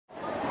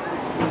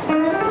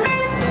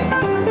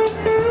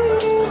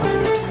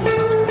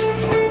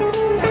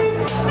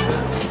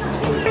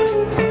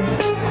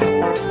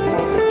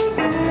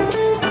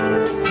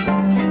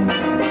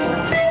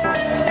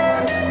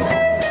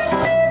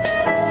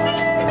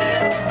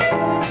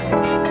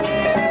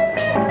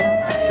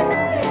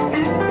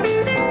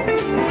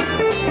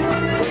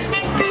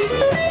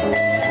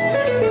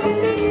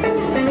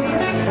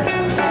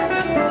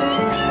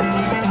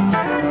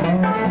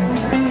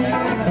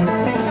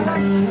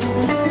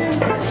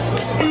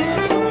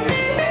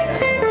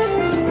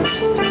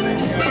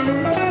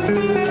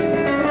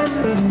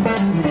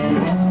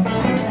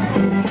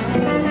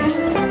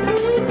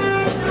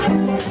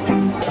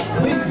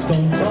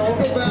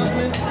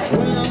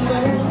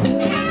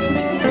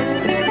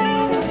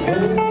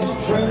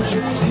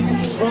Friendship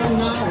ceases from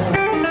now on.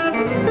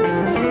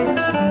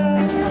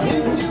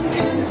 If you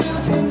can say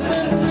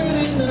something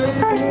really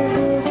nice,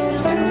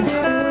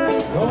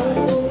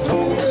 don't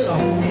talk it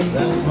off,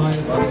 that's my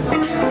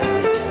advice.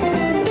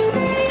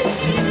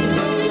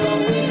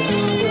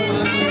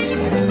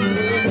 It's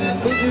better that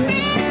we do.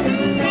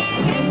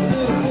 It's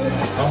better kiss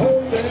a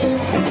whole day,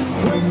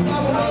 brings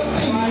us our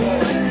feet.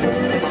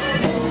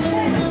 It's no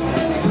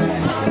good,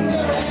 slip out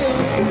there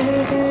again.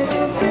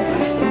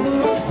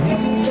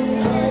 Please don't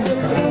talk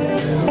about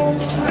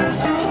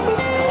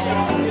it.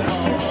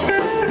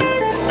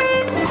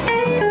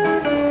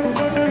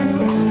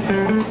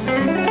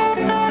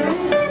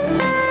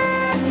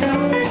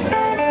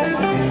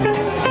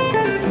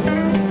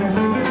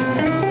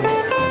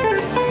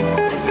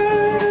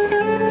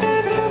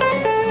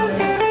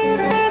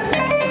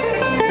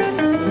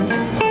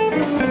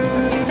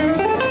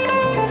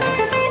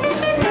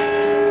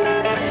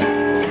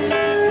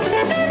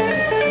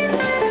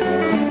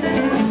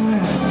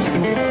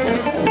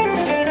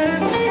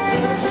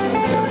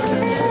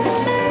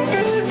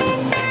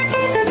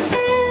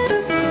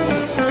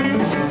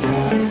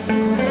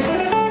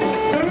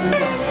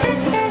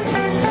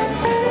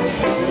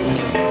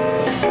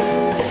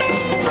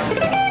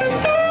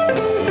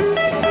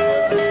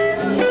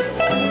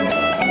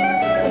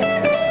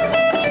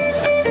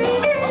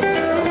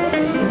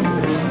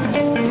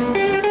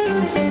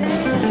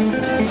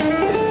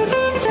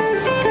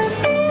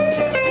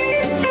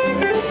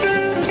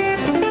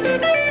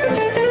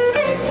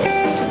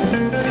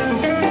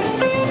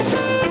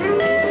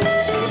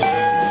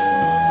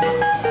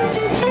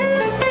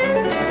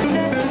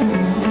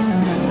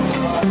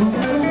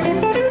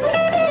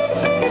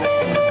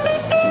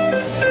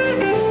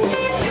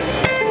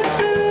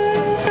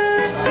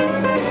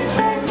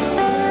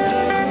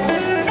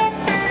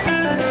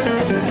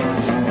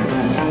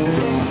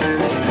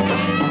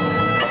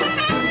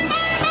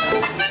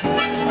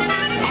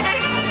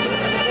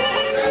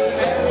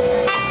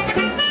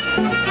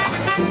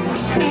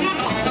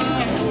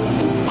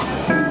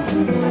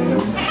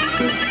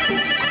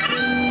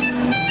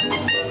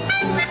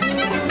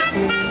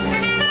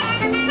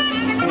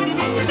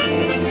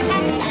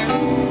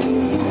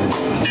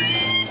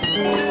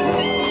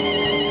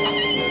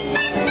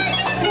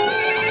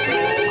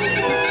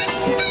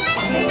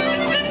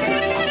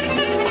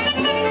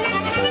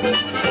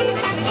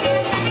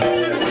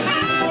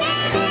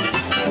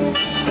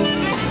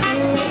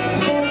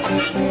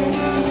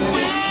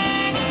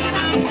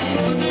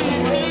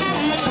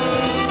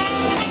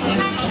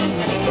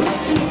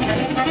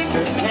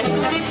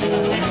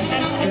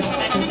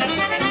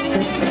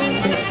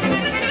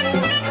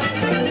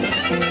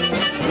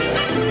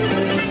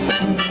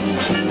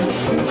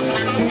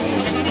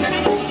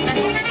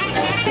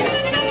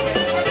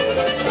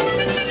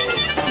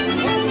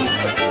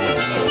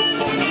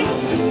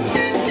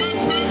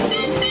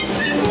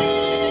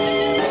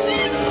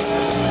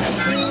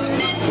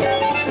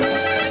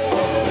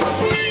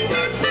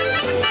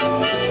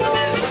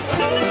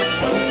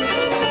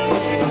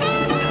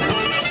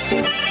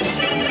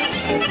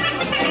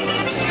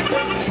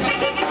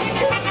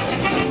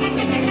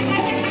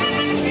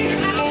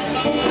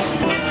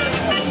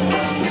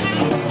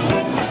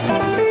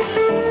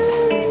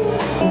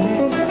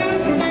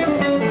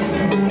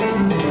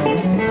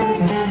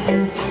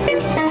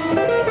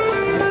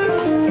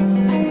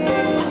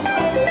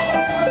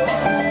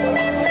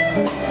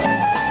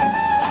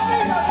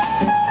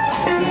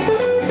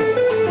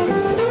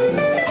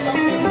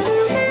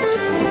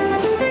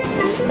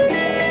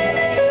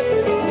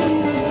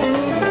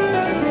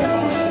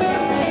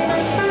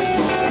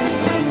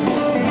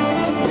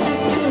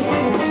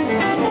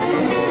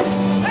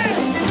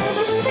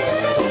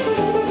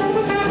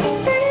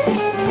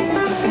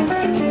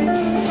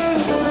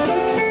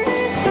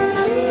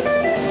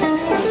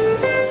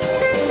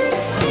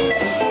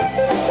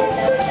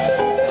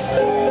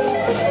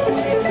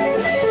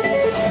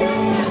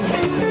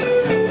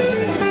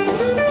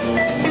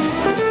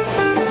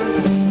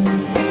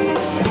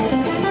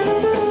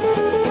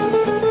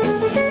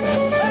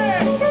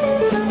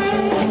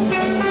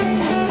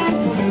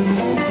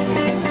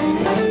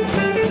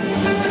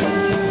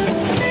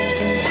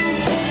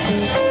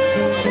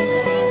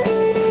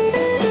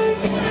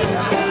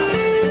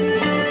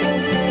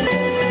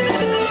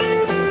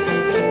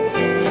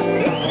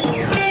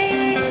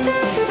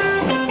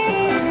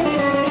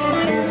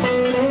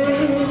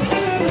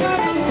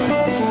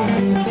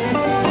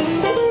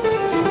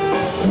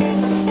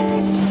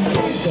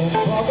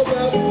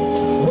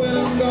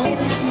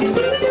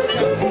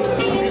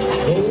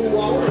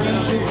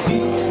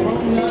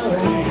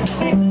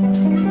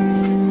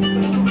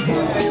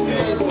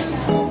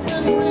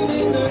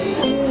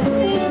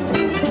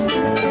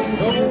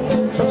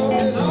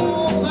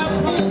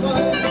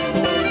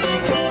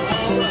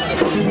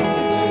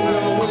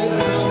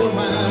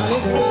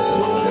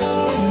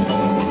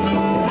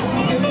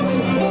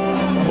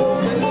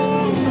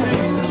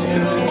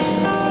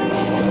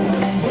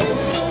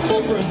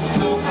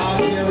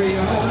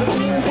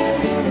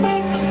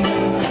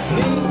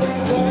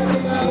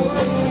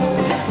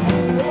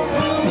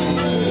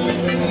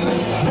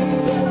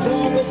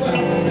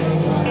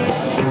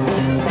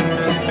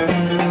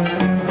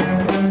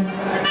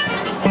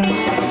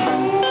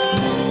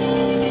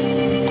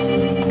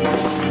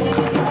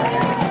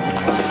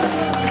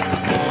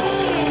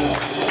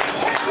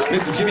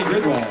 Mr. Jimmy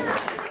Griswold.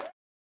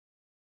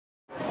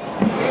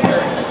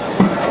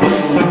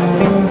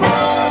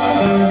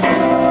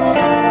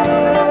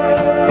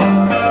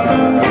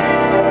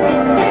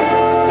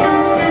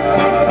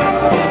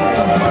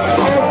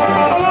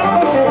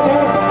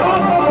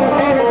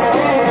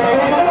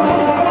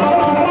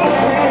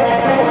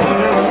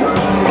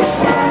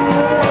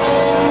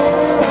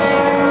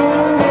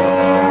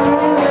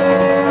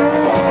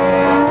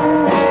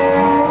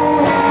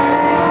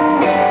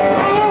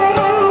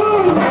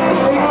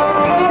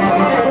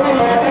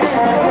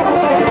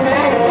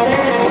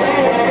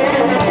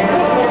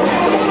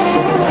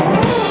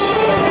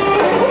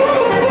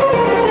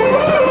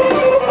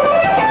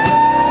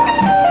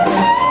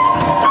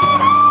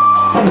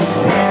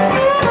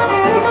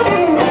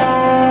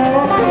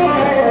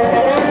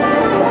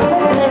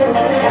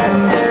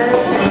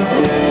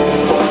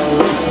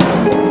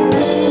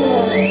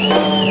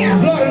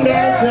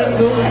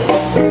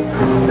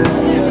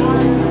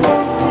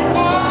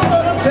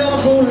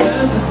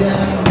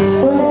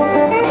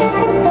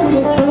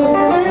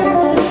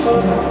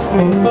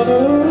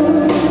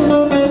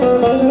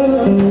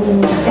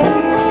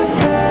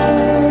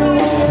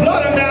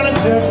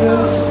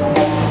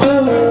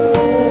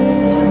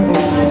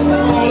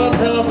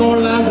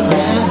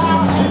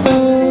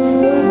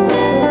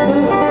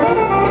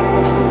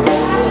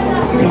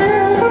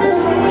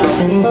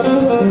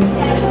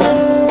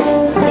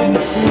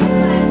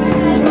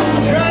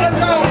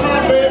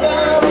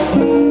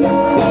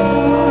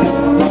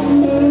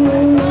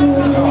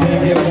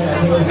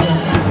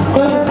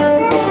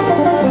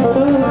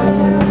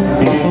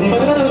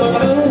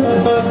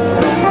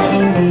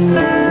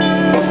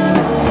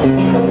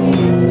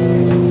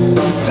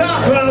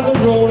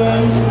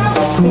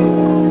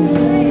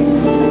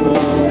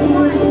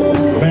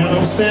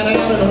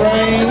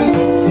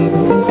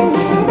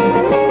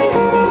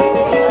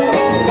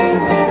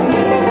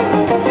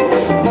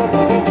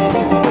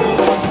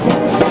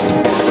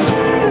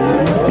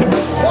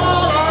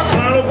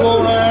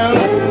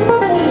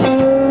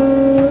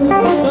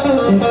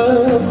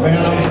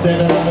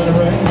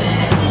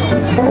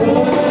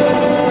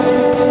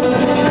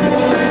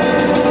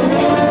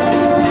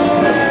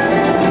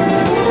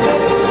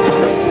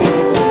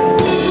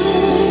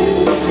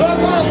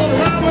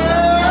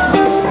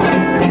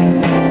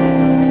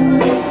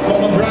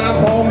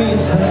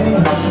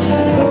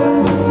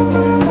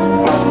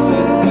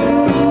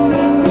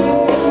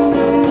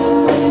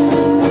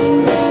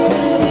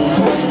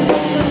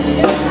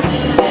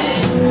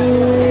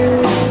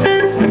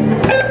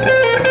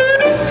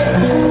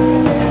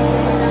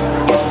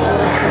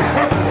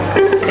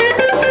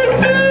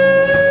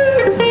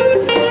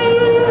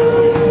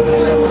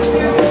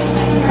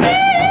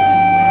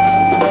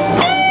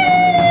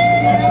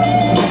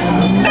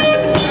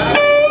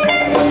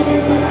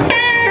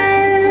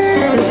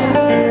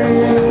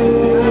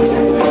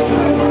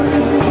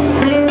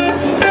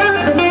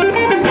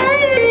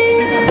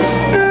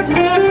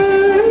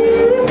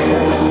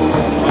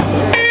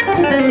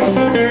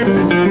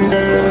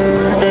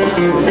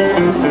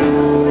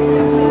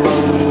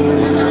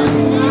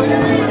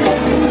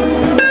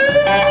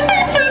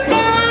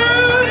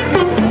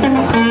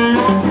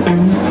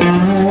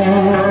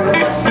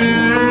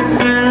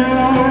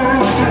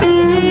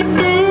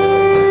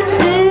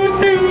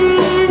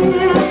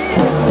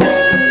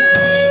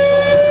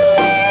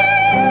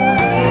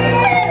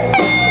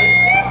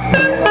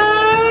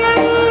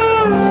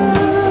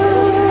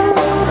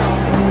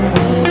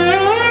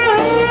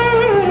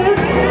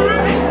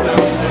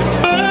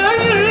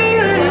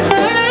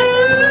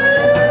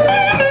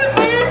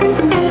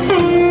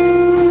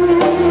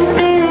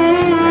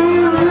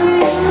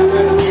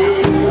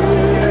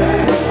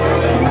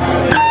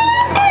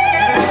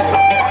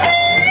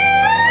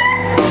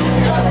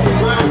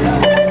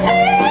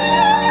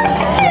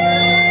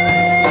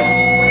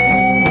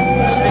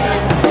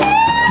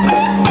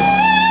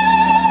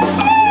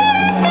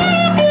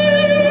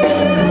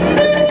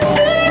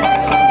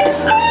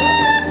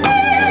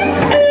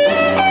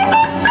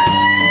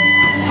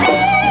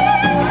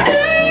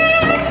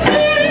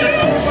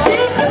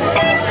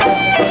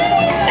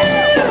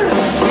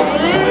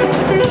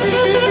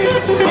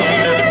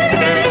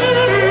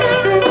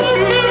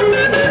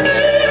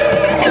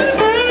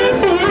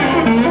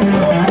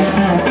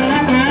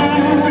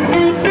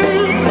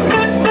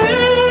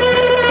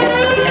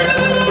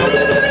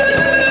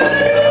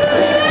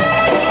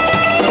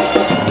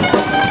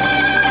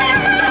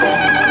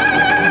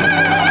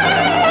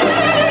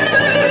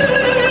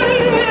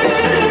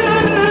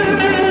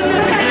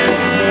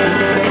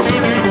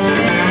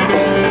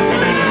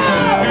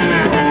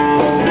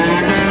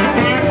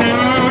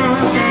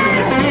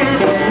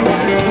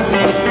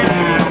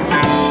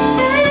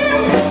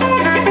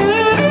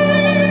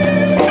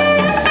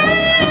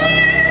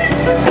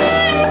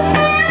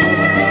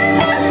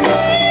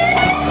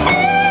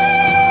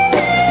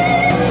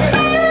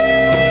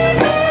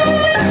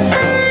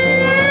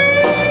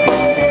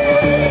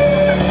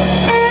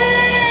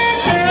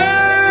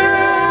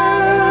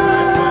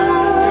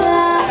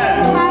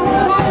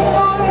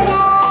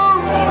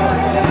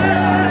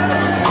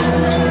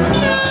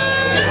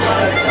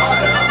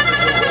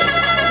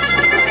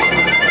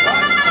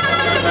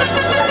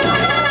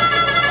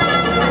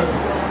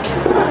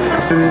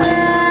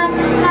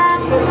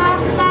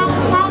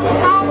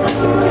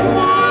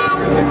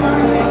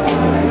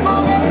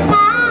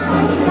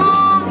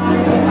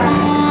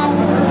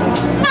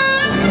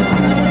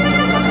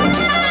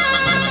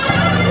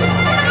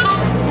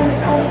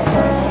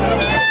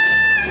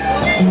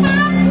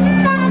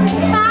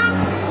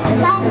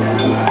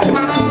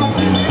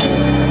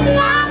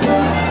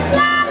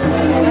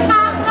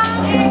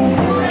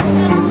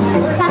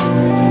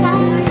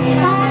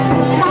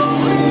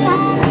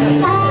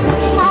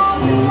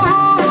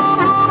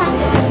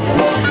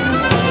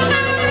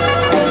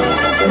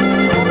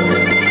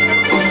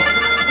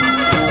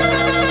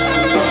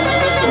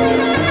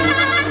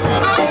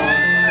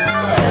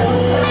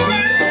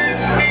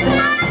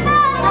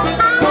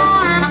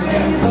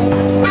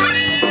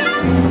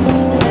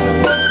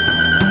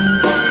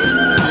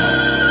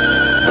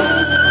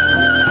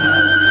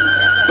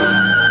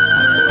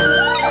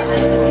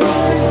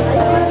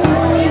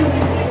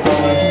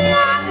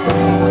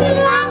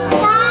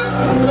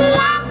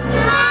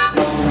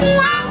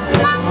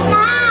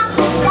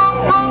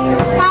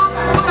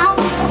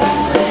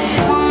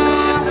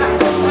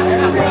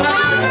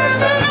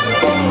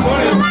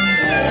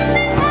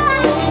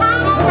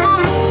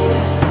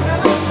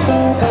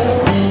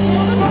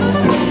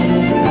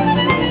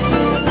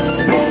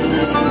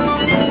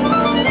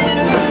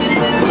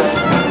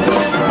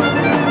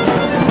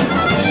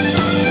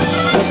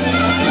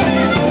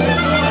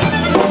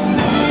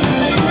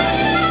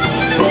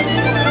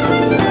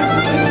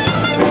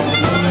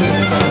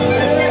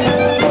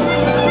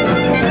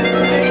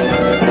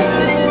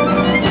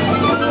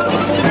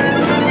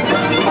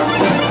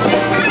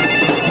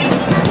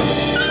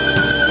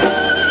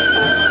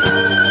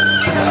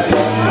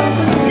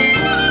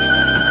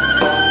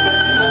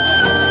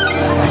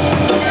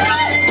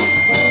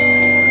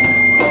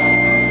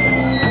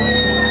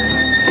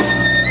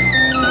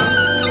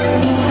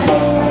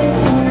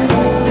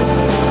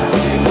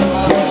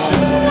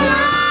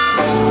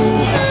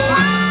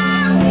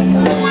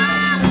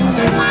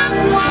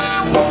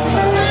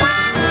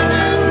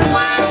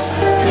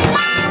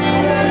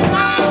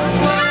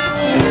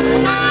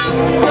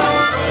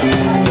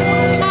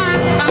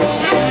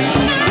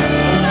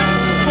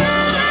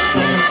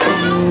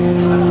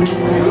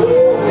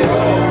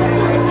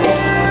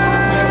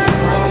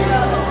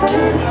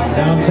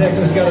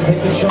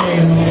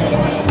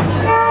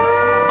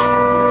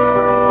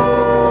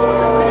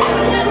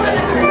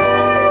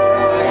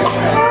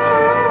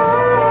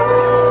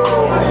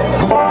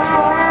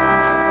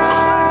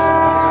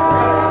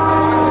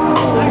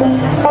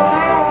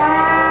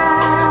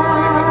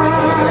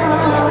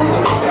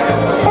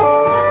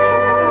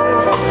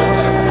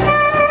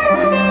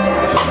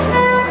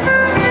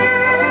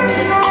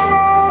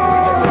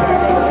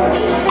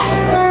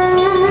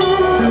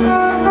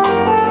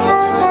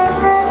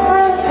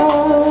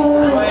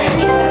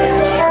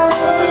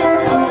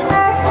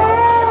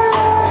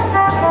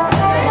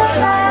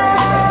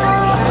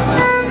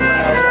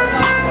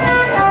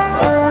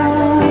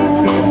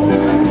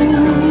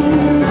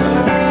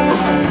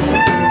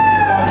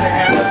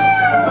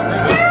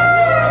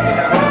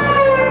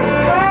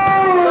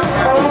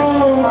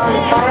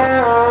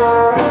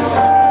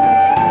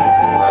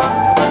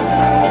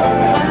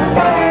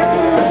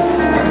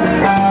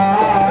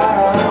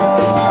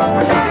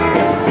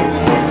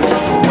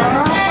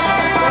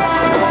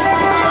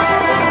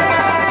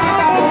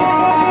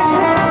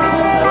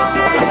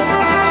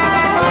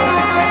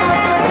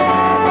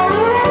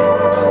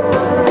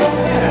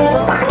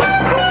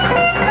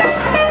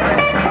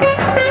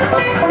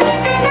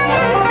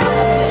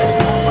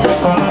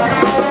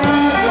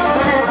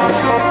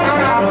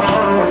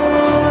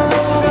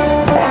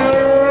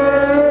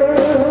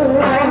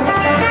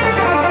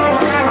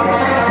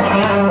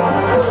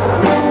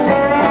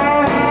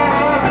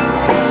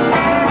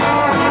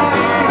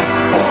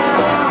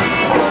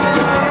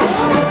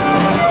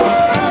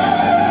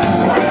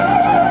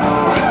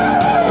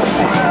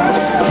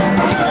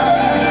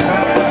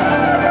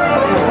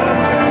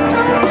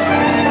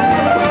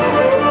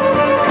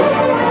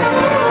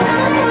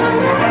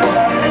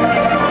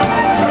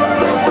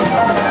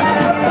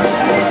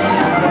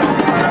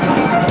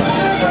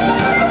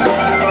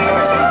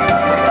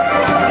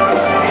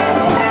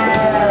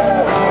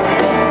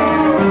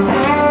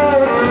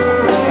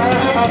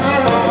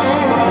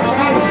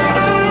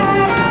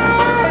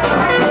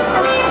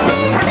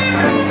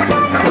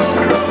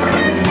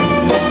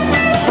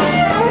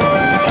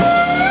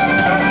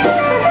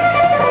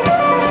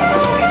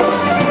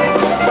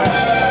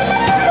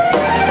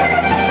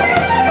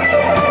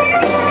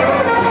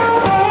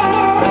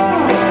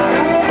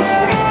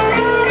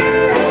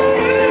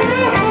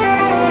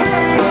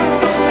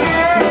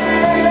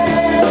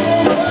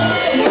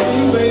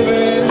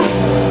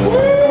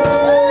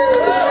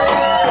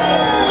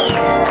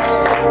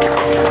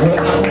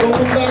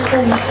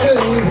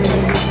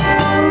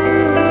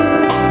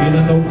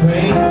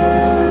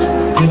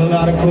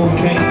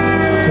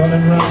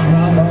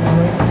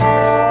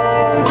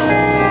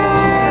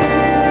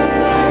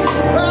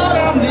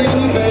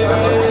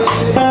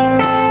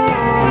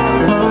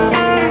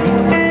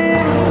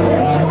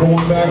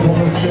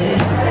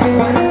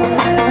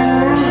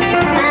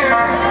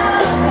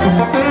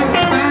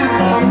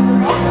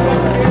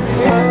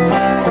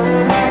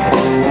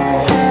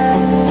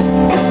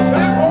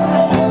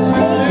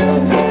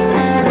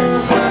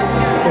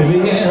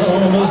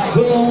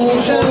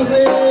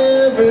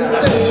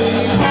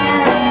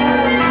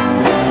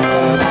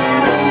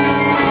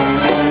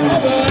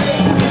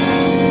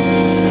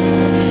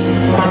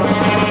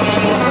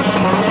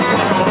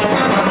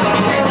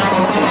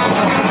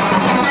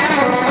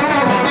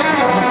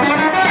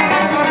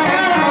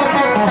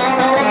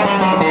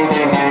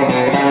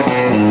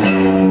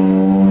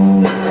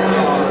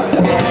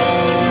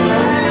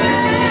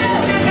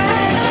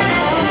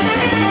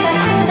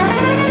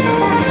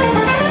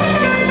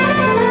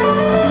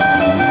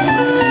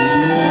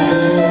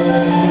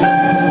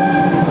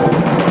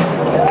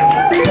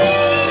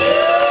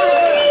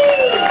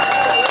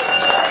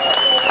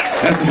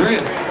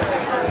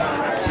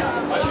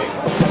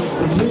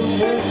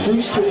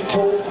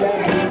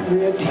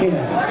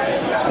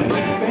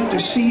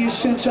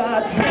 Since I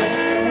don't know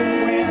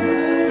when,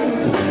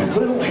 the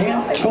little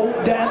hen told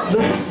that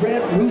little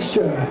red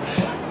rooster,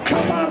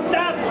 come on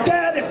now,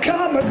 daddy,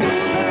 come and do me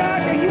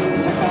like you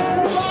used to.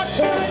 Gonna rock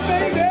tonight,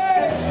 baby.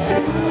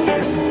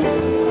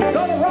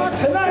 Gonna rock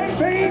tonight,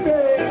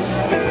 baby.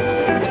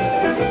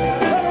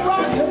 Gonna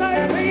rock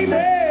tonight,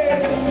 baby.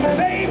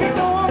 Baby,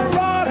 gonna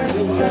rock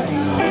tonight.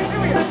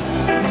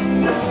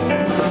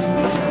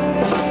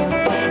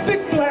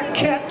 Big black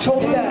cat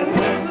told that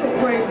little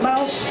gray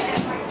mouse,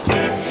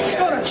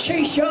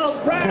 chase y'all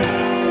right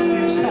in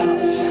this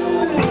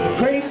house.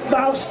 Great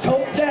mouse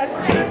told that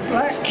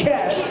black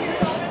cat,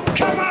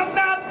 come on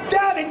now,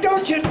 daddy,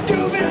 don't you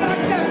do me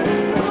like that.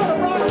 Gonna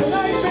rock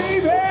tonight,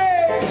 baby.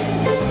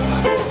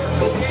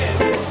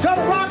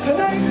 Gonna rock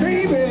tonight,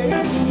 baby.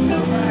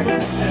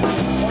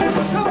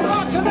 Gonna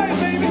rock tonight,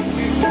 baby.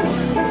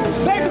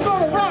 Baby,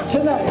 gonna rock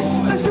tonight.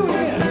 Let's do it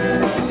again.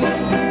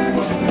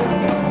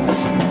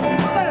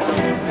 That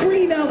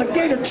green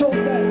alligator told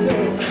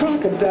that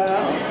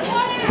crocodile,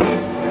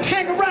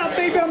 hang around,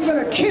 baby, I'm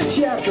gonna kiss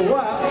you after a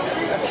while.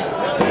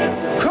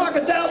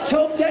 Crocodile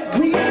told that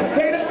green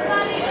alligator,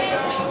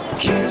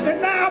 kiss me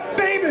now,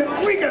 baby,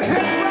 we can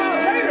hang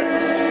around later.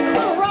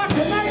 Gonna rock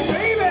tonight,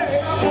 baby.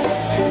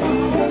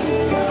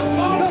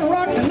 Gonna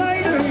rock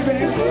tonight,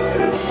 baby.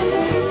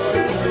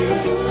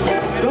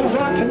 Gonna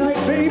rock tonight,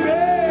 baby.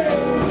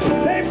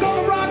 Babe,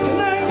 gonna rock tonight.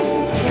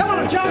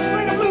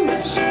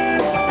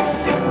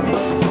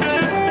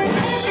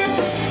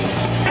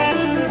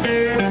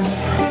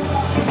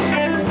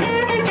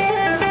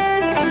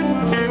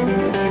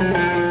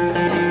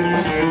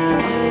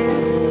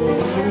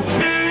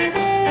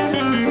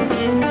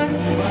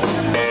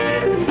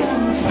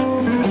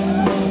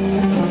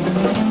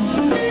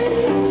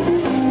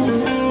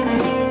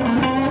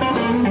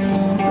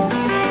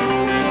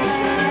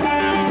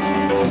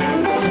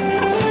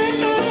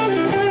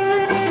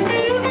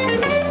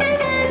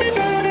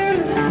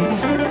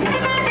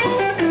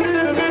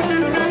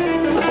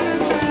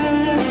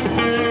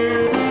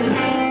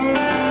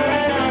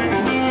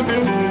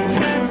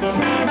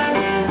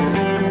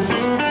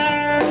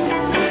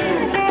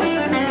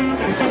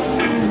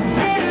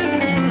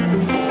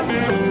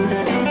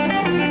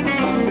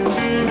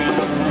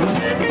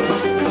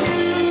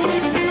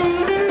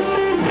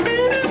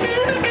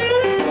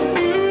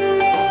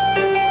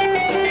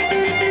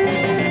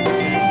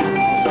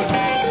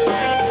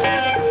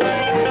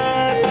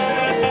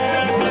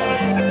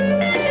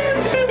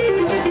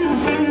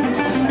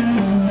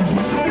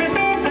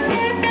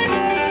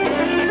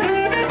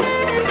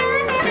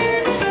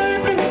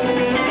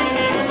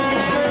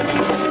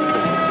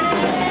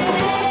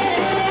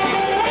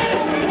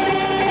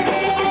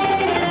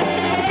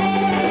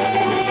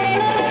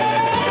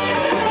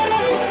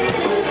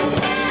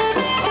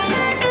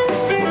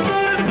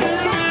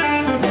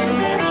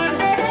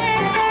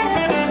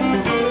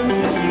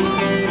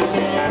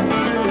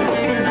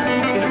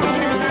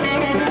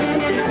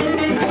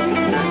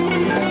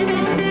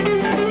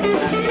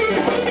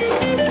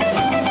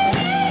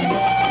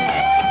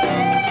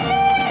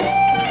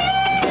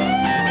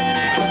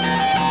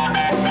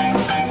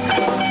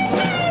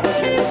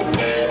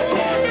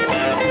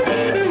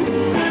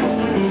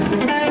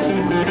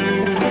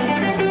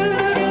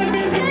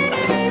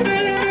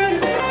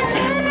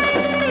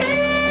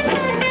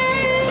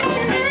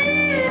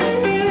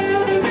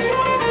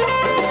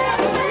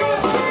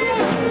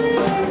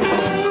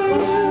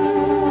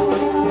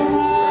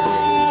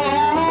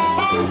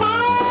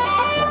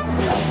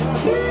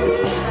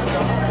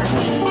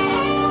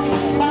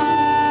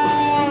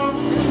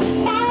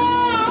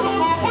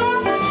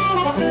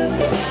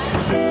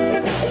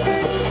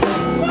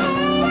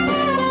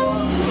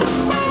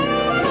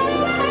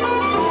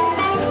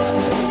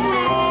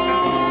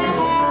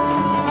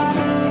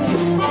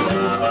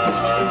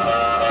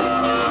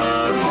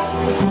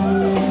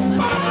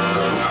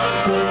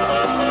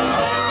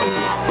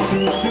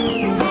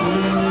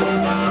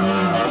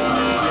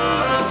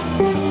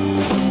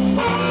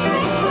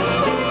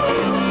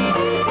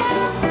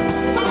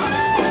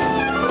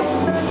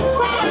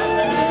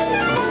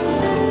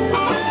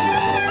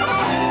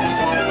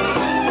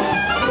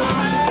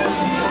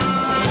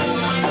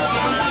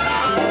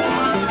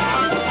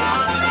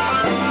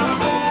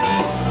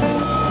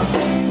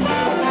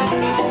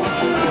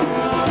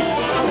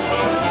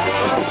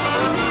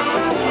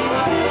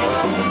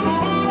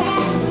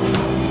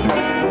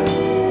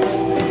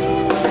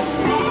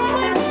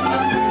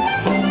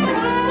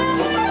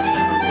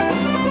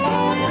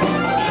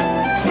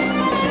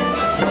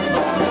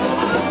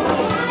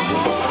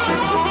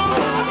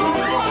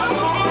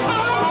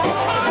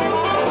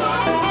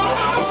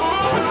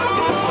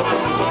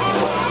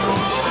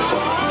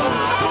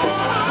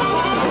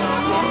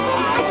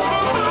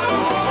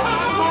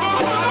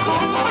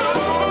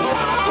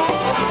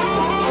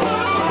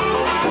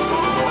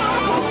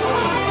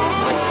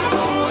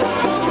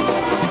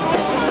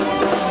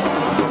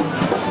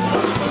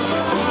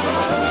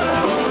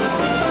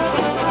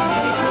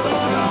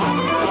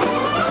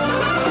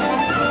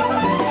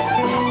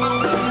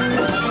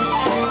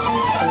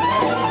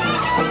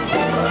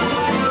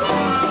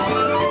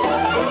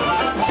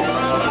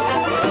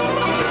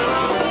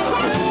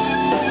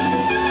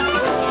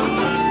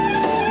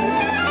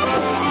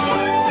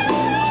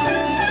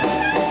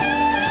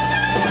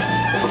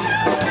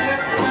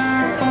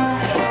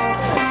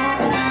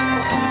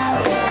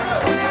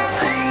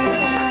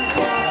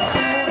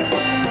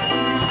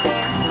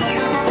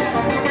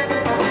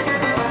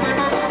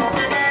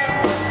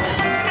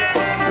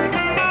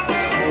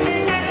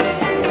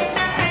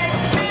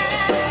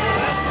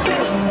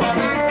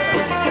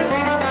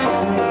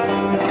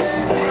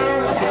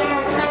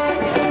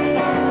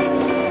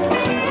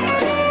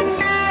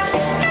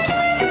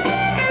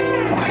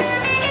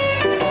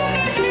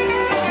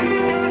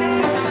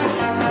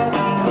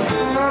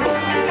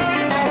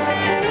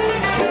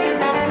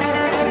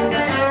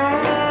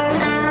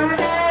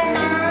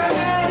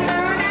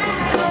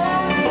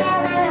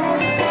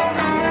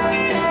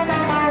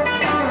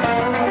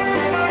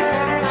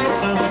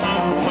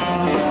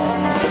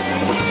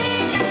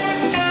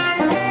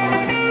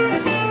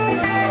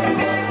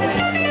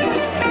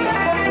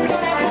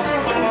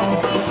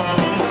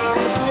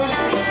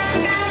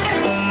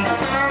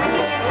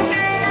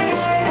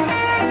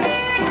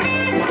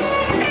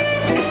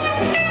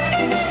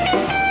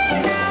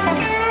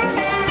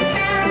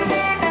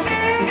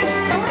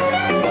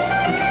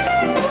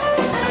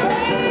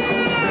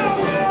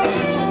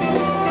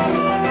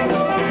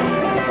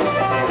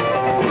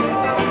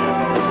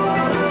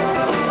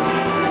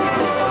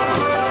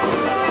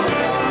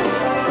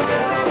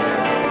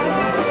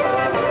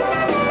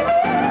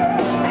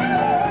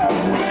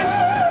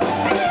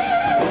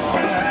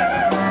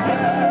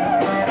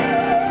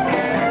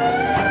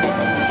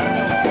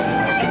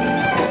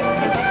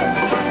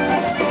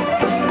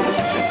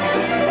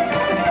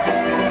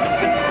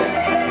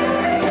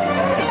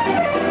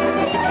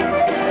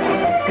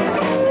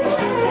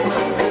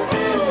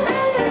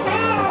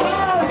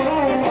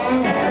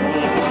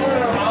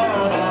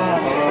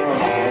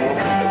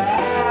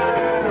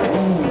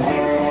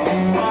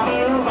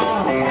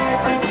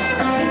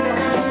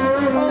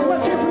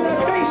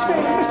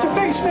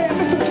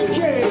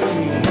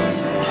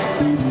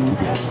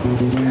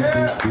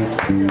 Come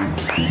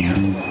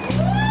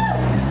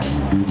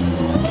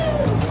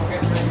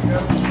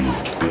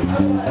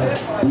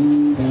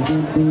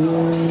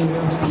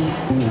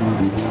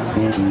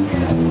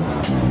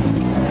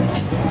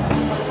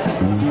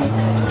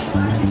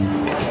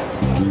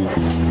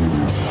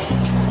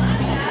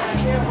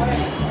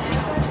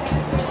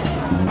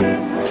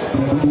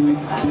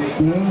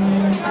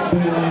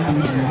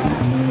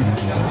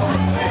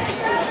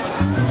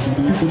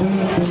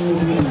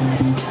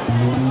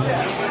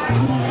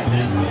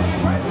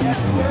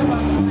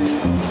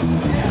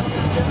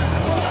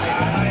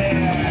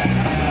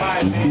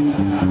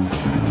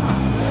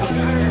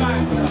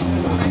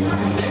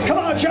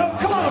on, Joe.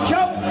 Come on,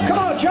 Joe. Come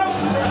on, Joe.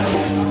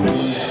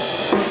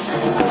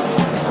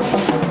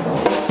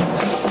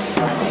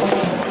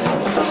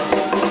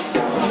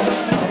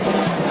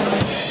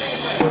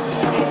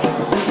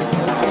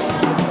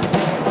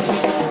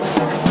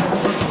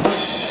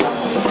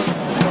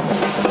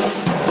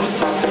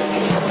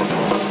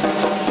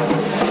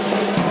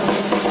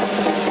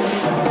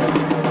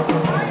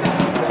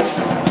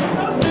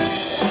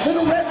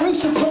 Little red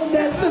rooster told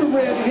that little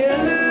red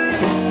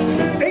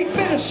hen, ain't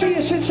been to see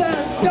you since I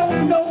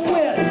don't know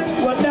when.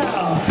 Well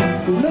now,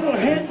 little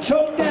hen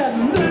told that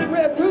little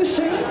red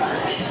rooster,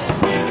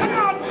 come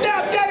on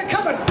now, Daddy,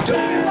 come and do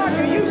me like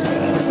you used to.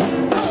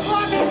 Gonna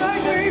rock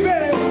tonight, baby.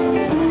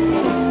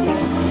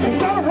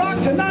 Gonna rock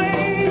tonight,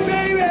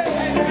 baby.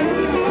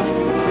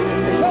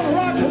 Gonna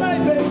rock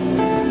tonight, baby.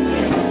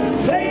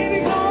 Baby,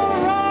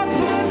 gonna rock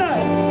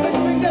tonight. Let's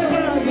bring that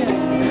around again.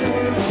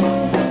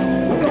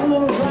 We're gonna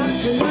rock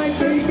tonight,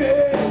 baby.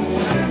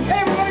 Hey,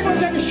 everybody, wanna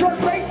take a short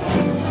break?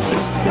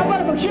 How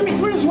about for Jimmy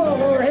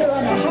Griswold over here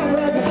on the hot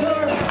rod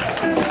guitar?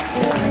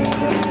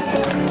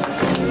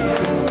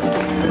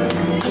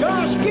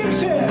 Josh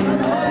Gibson on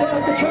the hot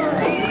rod guitar.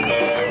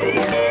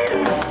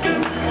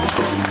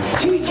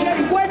 TJ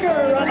Weger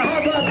on the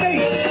hot rod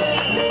bass.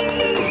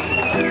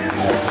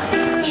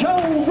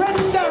 Joe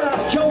Renda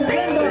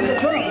on the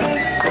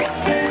drums.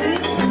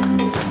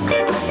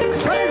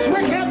 My name's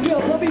Rick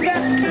Hatfield. We'll be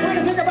back. We're going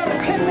to take about a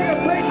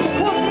 10-minute break. To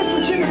quote Mr.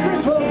 Jimmy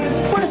Griswold,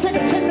 we're going to take a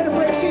 10-minute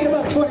break. See you in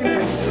about 20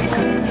 minutes.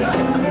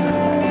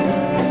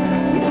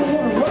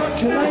 Gonna rock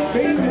tonight,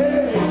 baby.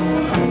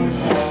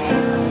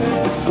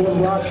 Gonna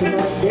rock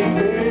tonight,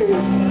 baby.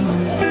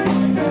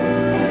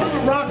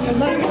 Rock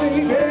tonight,